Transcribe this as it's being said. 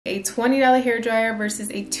a $20 hair dryer versus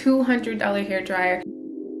a $200 hair dryer.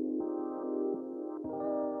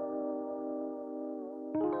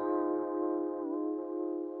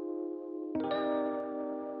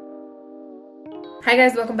 Hi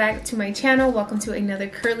guys, welcome back to my channel. Welcome to another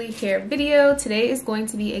curly hair video. Today is going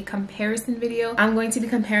to be a comparison video. I'm going to be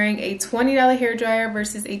comparing a $20 hair dryer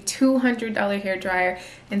versus a $200 hair dryer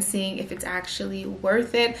and seeing if it's actually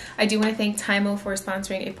worth it. I do want to thank TYMO for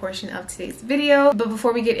sponsoring a portion of today's video. But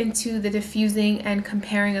before we get into the diffusing and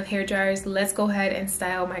comparing of hair dryers, let's go ahead and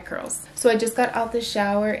style my curls. So I just got out the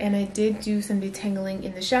shower and I did do some detangling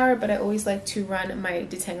in the shower, but I always like to run my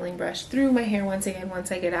detangling brush through my hair once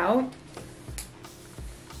I get out.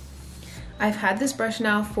 I've had this brush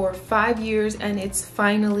now for 5 years and it's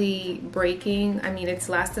finally breaking. I mean, it's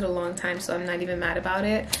lasted a long time, so I'm not even mad about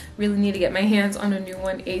it. Really need to get my hands on a new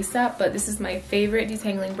one ASAP, but this is my favorite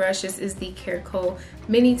detangling brush. This is the Careco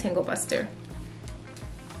Mini Tangle Buster.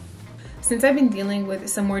 Since I've been dealing with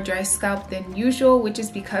some more dry scalp than usual, which is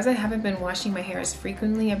because I haven't been washing my hair as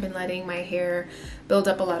frequently, I've been letting my hair build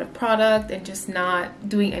up a lot of product and just not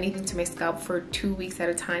doing anything to my scalp for 2 weeks at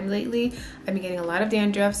a time lately. I've been getting a lot of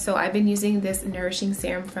dandruff, so I've been using this nourishing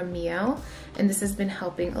serum from Miel, and this has been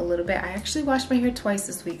helping a little bit. I actually washed my hair twice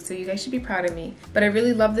this week, so you guys should be proud of me. But I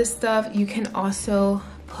really love this stuff. You can also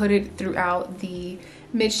put it throughout the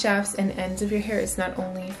mid shafts and ends of your hair. It's not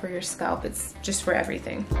only for your scalp, it's just for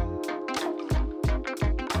everything.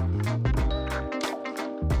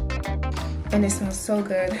 And it smells so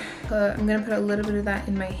good. I'm gonna put a little bit of that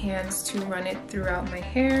in my hands to run it throughout my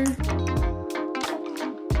hair.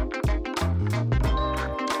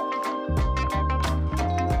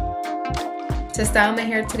 To style my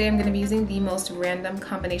hair today, I'm going to be using the most random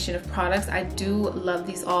combination of products. I do love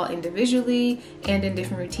these all individually and in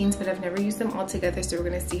different routines, but I've never used them all together, so we're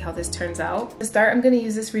going to see how this turns out. To start, I'm going to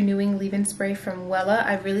use this Renewing Leave-In Spray from Wella.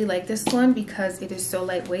 I really like this one because it is so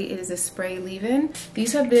lightweight. It is a spray leave-in.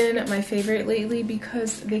 These have been my favorite lately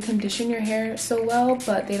because they condition your hair so well,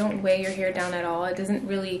 but they don't weigh your hair down at all. It doesn't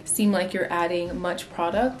really seem like you're adding much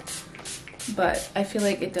product, but I feel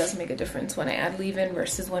like it does make a difference when I add leave-in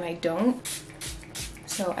versus when I don't.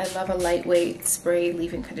 So I love a lightweight spray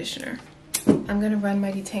leave-in conditioner. I'm gonna run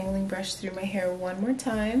my detangling brush through my hair one more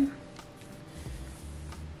time.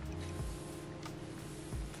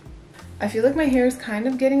 I feel like my hair is kind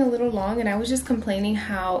of getting a little long, and I was just complaining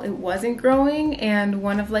how it wasn't growing, and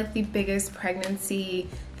one of like the biggest pregnancy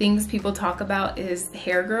things people talk about is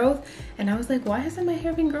hair growth, and I was like, why hasn't my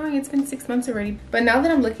hair been growing? It's been 6 months already. But now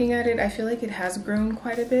that I'm looking at it, I feel like it has grown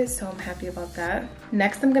quite a bit, so I'm happy about that.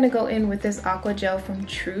 Next, I'm gonna go in with this aqua gel from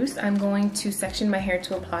Truce. I'm going to section my hair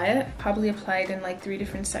to apply it. Probably apply it in like 3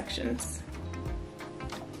 different sections.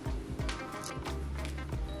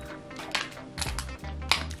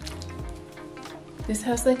 This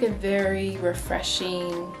has like a very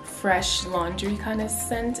refreshing, fresh laundry kind of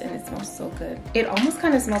scent, and it smells so good. It almost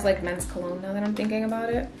kind of smells like men's cologne now that I'm thinking about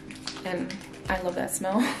it, and I love that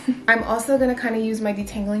smell. I'm also gonna kind of use my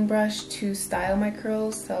detangling brush to style my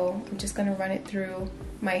curls, so I'm just gonna run it through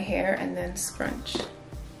my hair and then scrunch.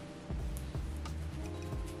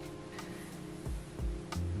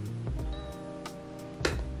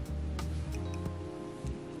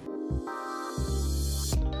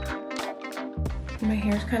 My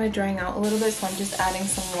hair is kind of drying out a little bit, so I'm just adding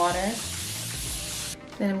some water.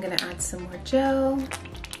 Then I'm gonna add some more gel.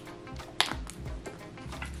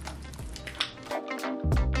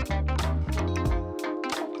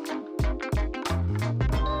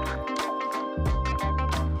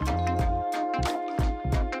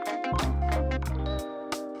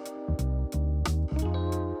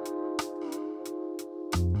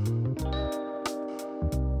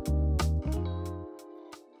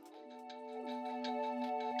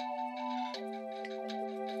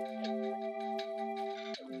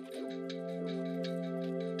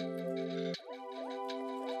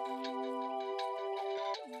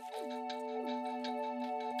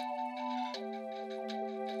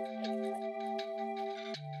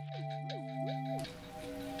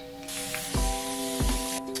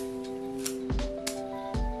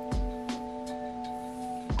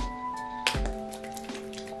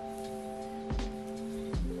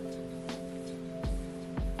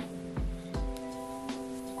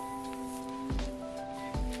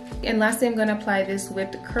 And lastly, I'm going to apply this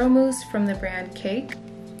whipped curl mousse from the brand Cake.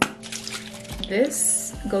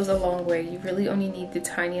 This goes a long way. You really only need the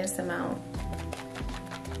tiniest amount.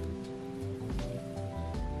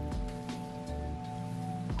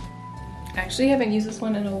 I actually haven't used this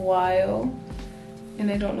one in a while, and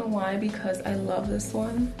I don't know why, because I love this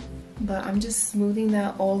one. But I'm just smoothing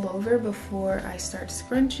that all over before I start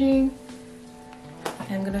scrunching.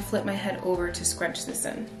 And I'm gonna flip my head over to scrunch this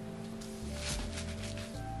in.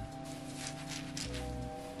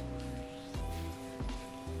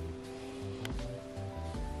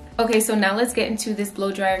 Okay, so now let's get into this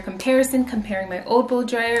blow dryer comparison, comparing my old blow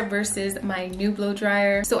dryer versus my new blow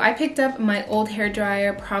dryer. So I picked up my old hair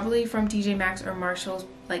dryer probably from TJ Maxx or Marshall's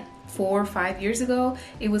like 4 or 5 years ago.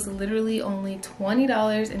 It was literally only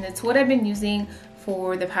 $20, and it's what I've been using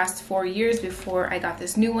for the past 4 years before I got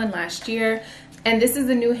this new one last year. And this is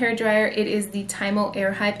the new hair dryer. It is the TYMO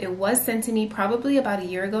Air Hype. It was sent to me probably about a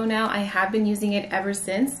year ago now. I have been using it ever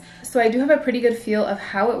since. So I do have a pretty good feel of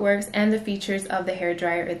how it works and the features of the hair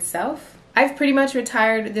dryer itself. I've pretty much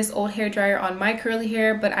retired this old hair dryer on my curly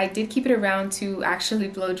hair, but I did keep it around to actually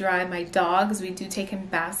blow dry my dogs. We do take him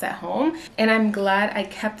baths at home, and I'm glad I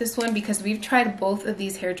kept this one because we've tried both of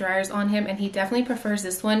these hair dryers on him, and he definitely prefers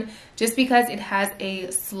this one just because it has a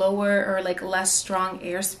slower or like less strong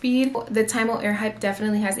airspeed. The TYMO Air Hype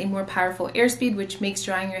definitely has a more powerful airspeed, which makes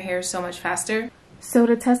drying your hair so much faster. So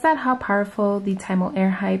to test out how powerful the TYMO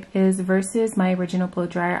Air Hype is versus my original blow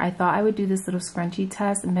dryer, I thought I would do this little scrunchie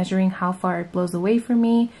test, measuring how far it blows away from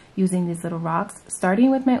me using these little rocks.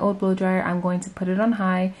 Starting with my old blow dryer, I'm going to put it on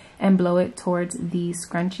high and blow it towards the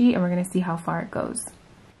scrunchie, and we're going to see how far it goes.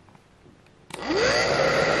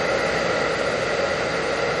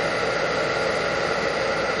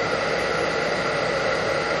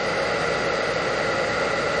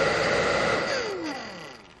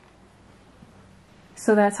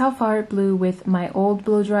 So that's how far it blew with my old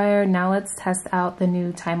blow dryer. Now let's test out the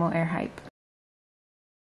new TYMO Air Hype.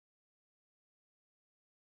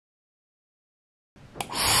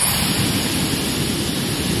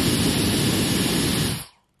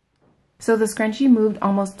 So the scrunchie moved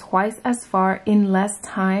almost twice as far in less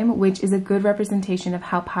time, which is a good representation of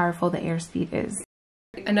how powerful the airspeed is.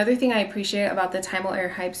 Another thing I appreciate about the TYMO Air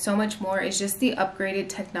Hype so much more is just the upgraded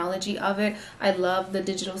technology of it. I love the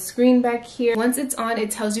digital screen back here. Once it's on,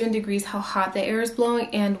 it tells you in degrees how hot the air is blowing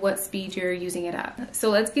and what speed you're using it at. So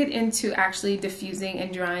let's get into actually diffusing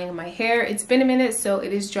and drying my hair. It's been a minute, so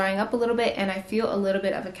it is drying up a little bit, and I feel a little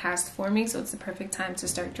bit of a cast forming, so it's the perfect time to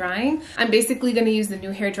start drying. I'm basically going to use the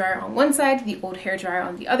new hair dryer on one side, the old hair dryer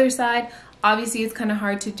on the other side. Obviously, it's kind of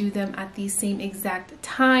hard to do them at the same exact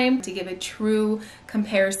time to give a true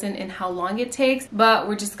comparison in how long it takes, but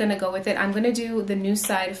we're just gonna go with it. I'm gonna do the new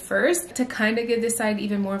side first to kind of give this side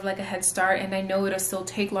even more of like a head start, and I know it'll still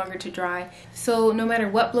take longer to dry. So no matter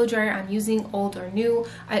what blow dryer I'm using, old or new,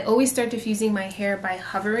 I always start diffusing my hair by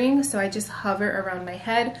hovering. So I just hover around my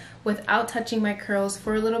head without touching my curls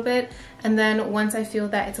for a little bit, and then once I feel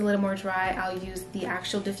that it's a little more dry, I'll use the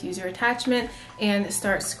actual diffuser attachment and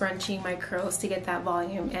start scrunching my curls to get that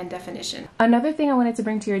volume and definition. Another thing I wanted to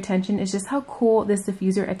bring to your attention is just how cool this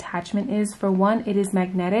diffuser attachment is. For one, it is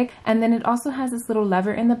magnetic, and then it also has this little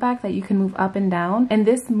lever in the back that you can move up and down, and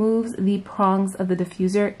this moves the prongs of the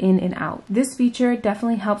diffuser in and out. This feature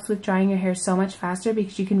definitely helps with drying your hair so much faster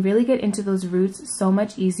because you can really get into those roots so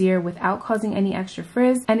much easier without causing any extra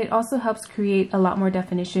frizz, and it also helps create a lot more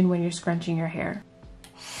definition when you're scrunching your hair.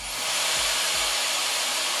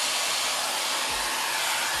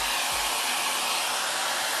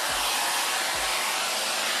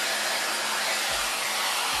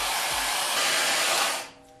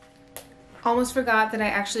 Almost forgot that I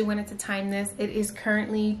actually wanted to time this. It is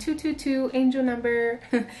currently 222 angel number.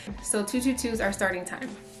 So 222 is our starting time.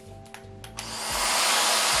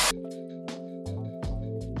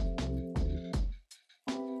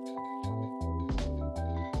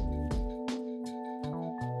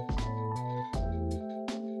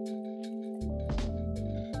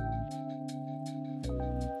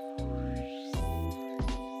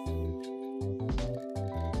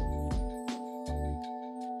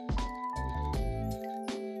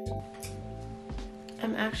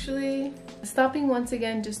 I'm actually stopping once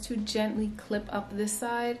again just to gently clip up this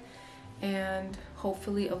side and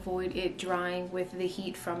hopefully avoid it drying with the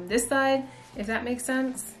heat from this side, if that makes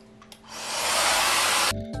sense.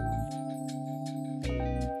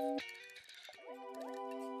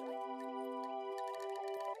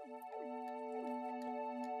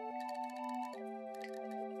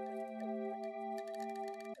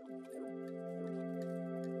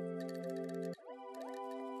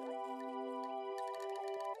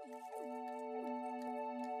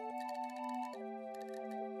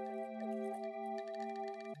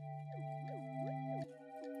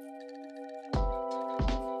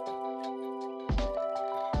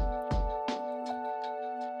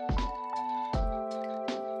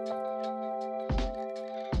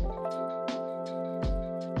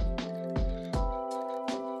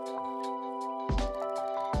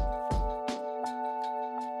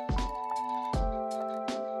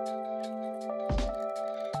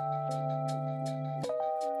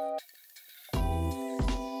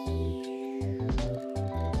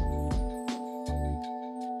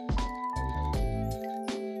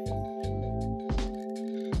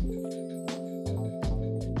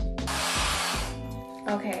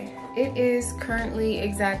 Okay, it is currently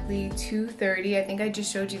exactly 2:30. I think I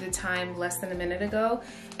just showed you the time less than a minute ago.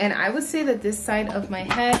 And I would say that this side of my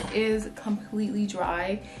head is completely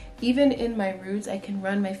dry. Even in my roots, I can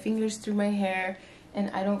run my fingers through my hair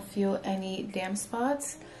and I don't feel any damp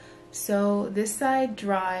spots. So this side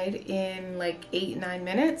dried in like 8-9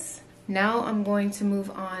 minutes. Now I'm going to move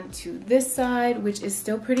on to this side, which is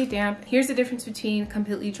still pretty damp. Here's the difference between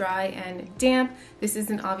completely dry and damp. This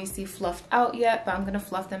isn't obviously fluffed out yet, but I'm gonna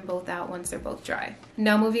fluff them both out once they're both dry.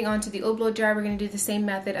 Now moving on to the old blow dryer, we're gonna do the same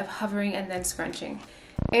method of hovering and then scrunching.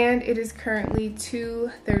 And it is currently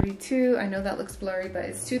 2:32. I know that looks blurry, but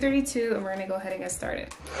it's 2:32 and we're gonna go ahead and get started.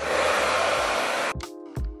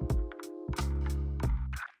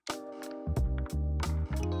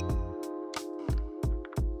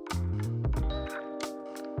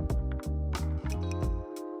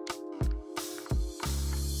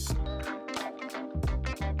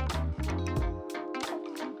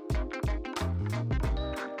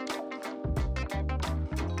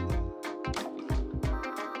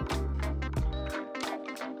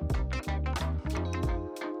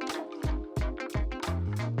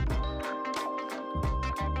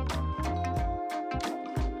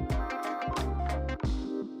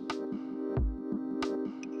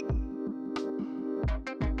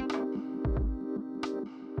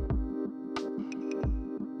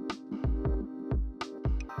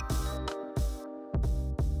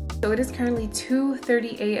 So it is currently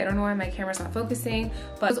 2:38. I don't know why my camera's not focusing,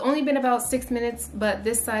 but it's only been about 6 minutes, but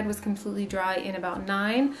this side was completely dry in about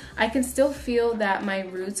 9. I can still feel that my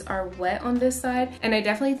roots are wet on this side, and I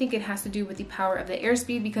definitely think it has to do with the power of the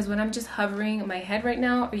airspeed, because when I'm just hovering my head right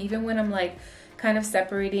now, or even when I'm like kind of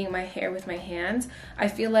separating my hair with my hands, I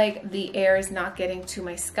feel like the air is not getting to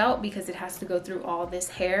my scalp because it has to go through all this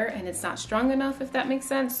hair and it's not strong enough, if that makes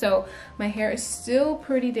sense. So my hair is still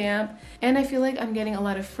pretty damp, and I feel like I'm getting a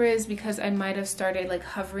lot of frizz because I might have started like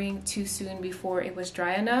hovering too soon before it was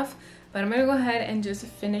dry enough. But I'm gonna go ahead and just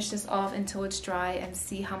finish this off until it's dry and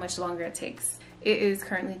see how much longer it takes. It is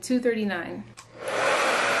currently 2:39.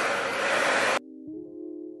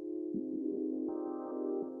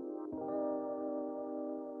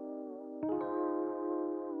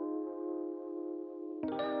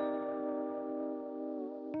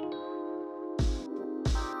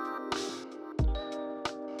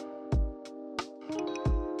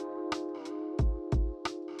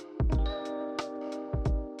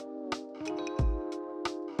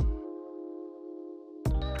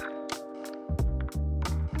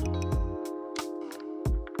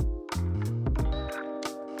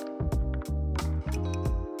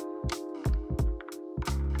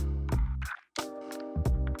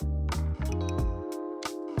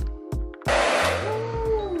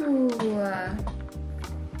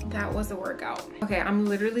 That was a workout. Okay, I'm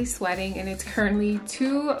literally sweating and it's currently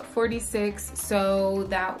 2:46, so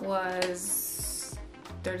that was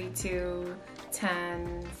 32,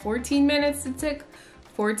 10, 14 minutes it took.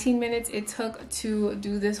 14 minutes it took to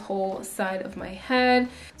do this whole side of my head.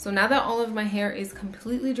 So now that all of my hair is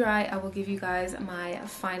completely dry, I will give you guys my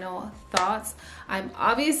final thoughts. I'm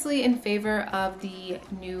obviously in favor of the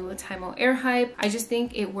new TYMO Air Hype. I just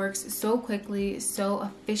think it works so quickly, so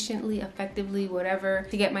efficiently, effectively, whatever,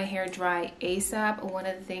 to get my hair dry ASAP. One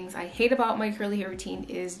of the things I hate about my curly hair routine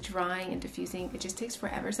is drying and diffusing. It just takes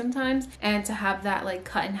forever sometimes, and to have that like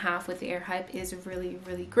cut in half with the Air Hype is really,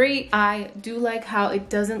 really great. I do like how it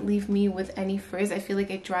doesn't leave me with any frizz. I feel like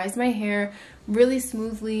it dries my hair really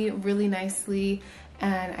smoothly, really nicely,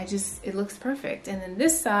 and it looks perfect. And then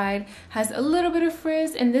this side has a little bit of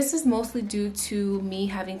frizz, and this is mostly due to me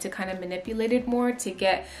having to kind of manipulate it more to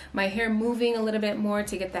get my hair moving a little bit more,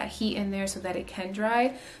 to get that heat in there so that it can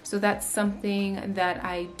dry. So that's something that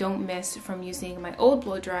I don't miss from using my old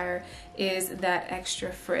blow dryer, is that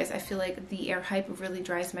extra frizz. I feel like the Air Hype really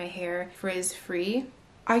dries my hair frizz free.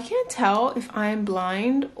 I can't tell if I'm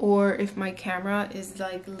blind or if my camera is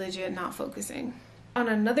like legit not focusing. On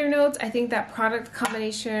another note, I think that product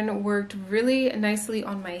combination worked really nicely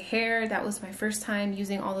on my hair. That was my first time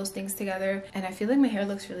using all those things together, and I feel like my hair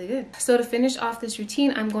looks really good. So to finish off this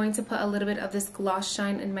routine, I'm going to put a little bit of this Gloss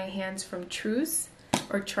Shine in my hands from Truss.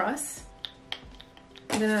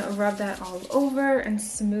 I'm gonna rub that all over and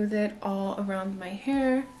smooth it all around my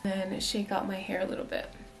hair, and shake out my hair a little bit.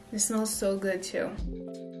 This smells so good too.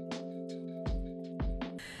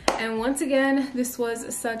 And once again, this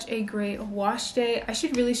was such a great wash day. I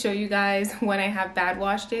should really show you guys when I have bad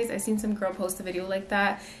wash days. I've seen some girl post a video like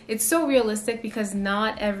that. It's so realistic because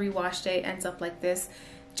not every wash day ends up like this.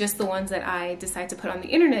 just the ones that I decide to put on the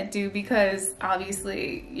internet do, because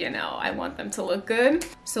obviously, you know, I want them to look good.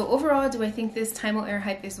 So overall, do I think this TYMO Air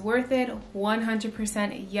Hype is worth it?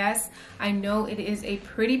 100% yes. I know it is a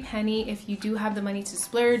pretty penny if you do have the money to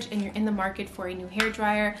splurge and you're in the market for a new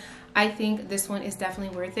hairdryer. I think this one is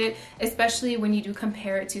definitely worth it, especially when you do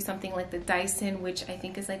compare it to something like the Dyson, which I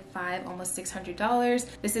think is like almost $600.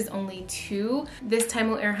 This is only $2. This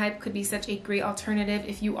TYMO Air Hype could be such a great alternative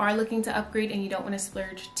if you are looking to upgrade and you don't want to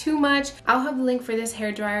splurge too much. I'll have the link for this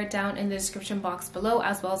hairdryer down in the description box below,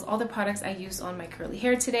 as well as all the products I used on my curly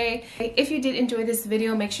hair today. If you did enjoy this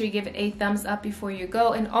video, make sure you give it a thumbs up before you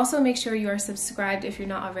go, and also make sure you are subscribed if you're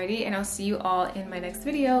not already, and I'll see you all in my next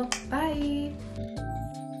video. Bye!